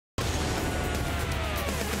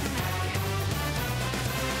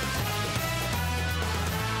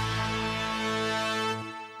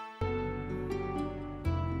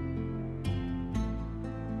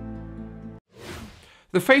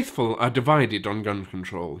The faithful are divided on gun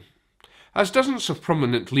control. As dozens of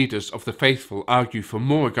prominent leaders of the faithful argue for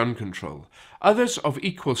more gun control, others of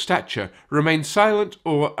equal stature remain silent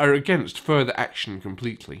or are against further action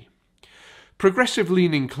completely.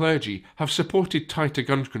 Progressive-leaning clergy have supported tighter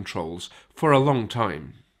gun controls for a long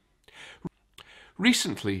time.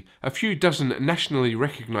 Recently, a few dozen nationally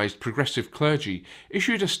recognised progressive clergy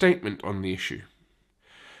issued a statement on the issue.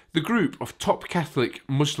 The group of top Catholic,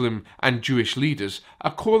 Muslim and Jewish leaders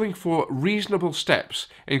are calling for reasonable steps,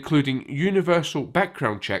 including universal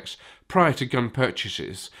background checks prior to gun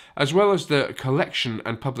purchases, as well as the collection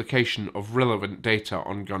and publication of relevant data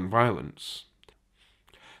on gun violence.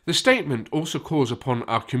 The statement also calls upon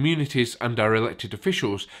our communities and our elected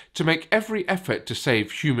officials to make every effort to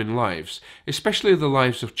save human lives, especially the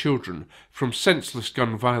lives of children, from senseless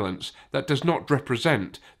gun violence that does not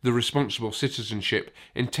represent the responsible citizenship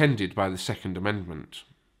intended by the Second Amendment.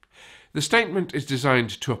 The statement is designed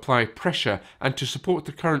to apply pressure and to support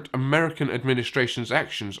the current American administration's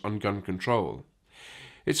actions on gun control.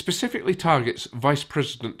 It specifically targets Vice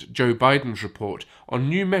President Joe Biden's report on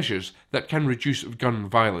new measures that can reduce gun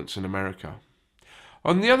violence in America.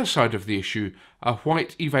 On the other side of the issue are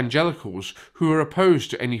white evangelicals who are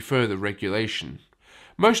opposed to any further regulation.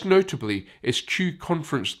 Most notably is Q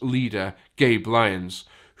Conference leader Gabe Lyons,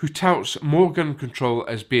 who touts more gun control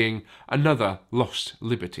as being another lost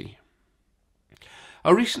liberty.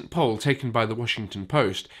 A recent poll taken by the Washington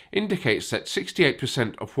Post indicates that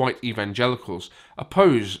 68% of white evangelicals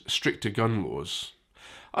oppose stricter gun laws.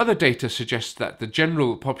 Other data suggests that the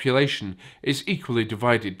general population is equally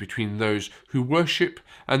divided between those who worship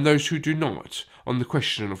and those who do not on the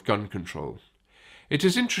question of gun control. It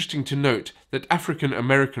is interesting to note that African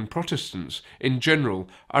American Protestants in general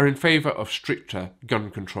are in favour of stricter gun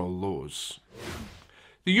control laws.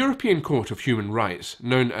 The European Court of Human Rights,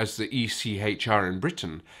 known as the ECHR in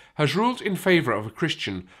Britain, has ruled in favour of a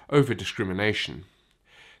Christian over discrimination.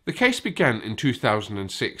 The case began in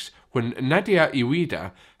 2006 when Nadia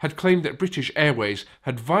Iwida had claimed that British Airways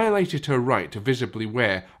had violated her right to visibly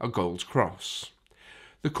wear a gold cross.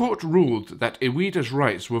 The court ruled that Iwida's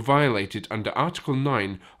rights were violated under Article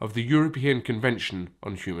 9 of the European Convention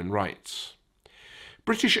on Human Rights.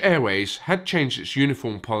 British Airways had changed its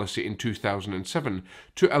uniform policy in 2007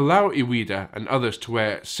 to allow Iwida and others to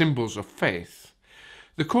wear symbols of faith.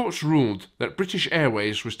 The courts ruled that British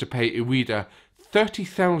Airways was to pay Iwida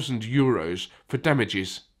 €30,000 for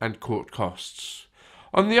damages and court costs.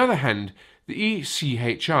 On the other hand, the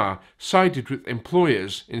ECHR sided with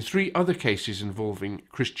employers in 3 other cases involving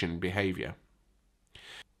Christian behaviour.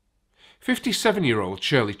 57-year-old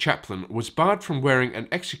Shirley Chaplin was barred from wearing an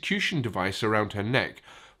execution device around her neck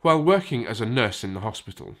while working as a nurse in the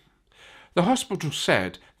hospital. The hospital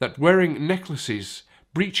said that wearing necklaces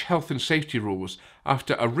breach health and safety rules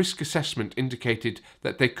after a risk assessment indicated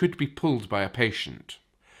that they could be pulled by a patient.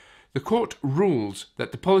 The court ruled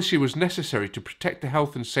that the policy was necessary to protect the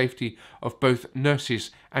health and safety of both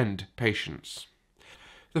nurses and patients.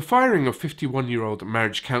 The firing of 51-year-old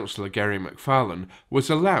marriage counsellor Gary McFarlane was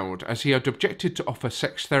allowed as he had objected to offer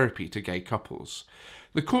sex therapy to gay couples.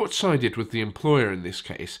 The court sided with the employer in this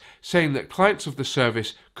case, saying that clients of the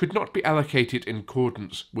service could not be allocated in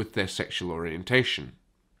accordance with their sexual orientation.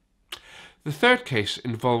 The third case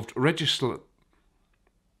involved Registrar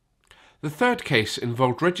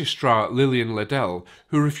Lillian Liddell,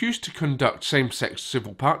 who refused to conduct same-sex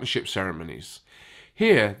civil partnership ceremonies.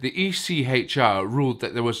 Here, the ECHR ruled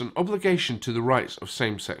that there was an obligation to the rights of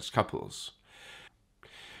same-sex couples.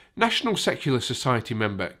 National Secular Society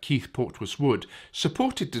member Keith Portwas-Wood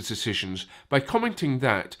supported the decisions by commenting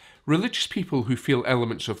that religious people who feel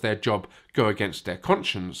elements of their job go against their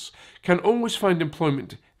conscience can always find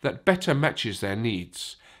employment that better matches their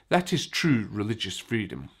needs. That is true religious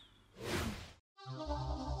freedom.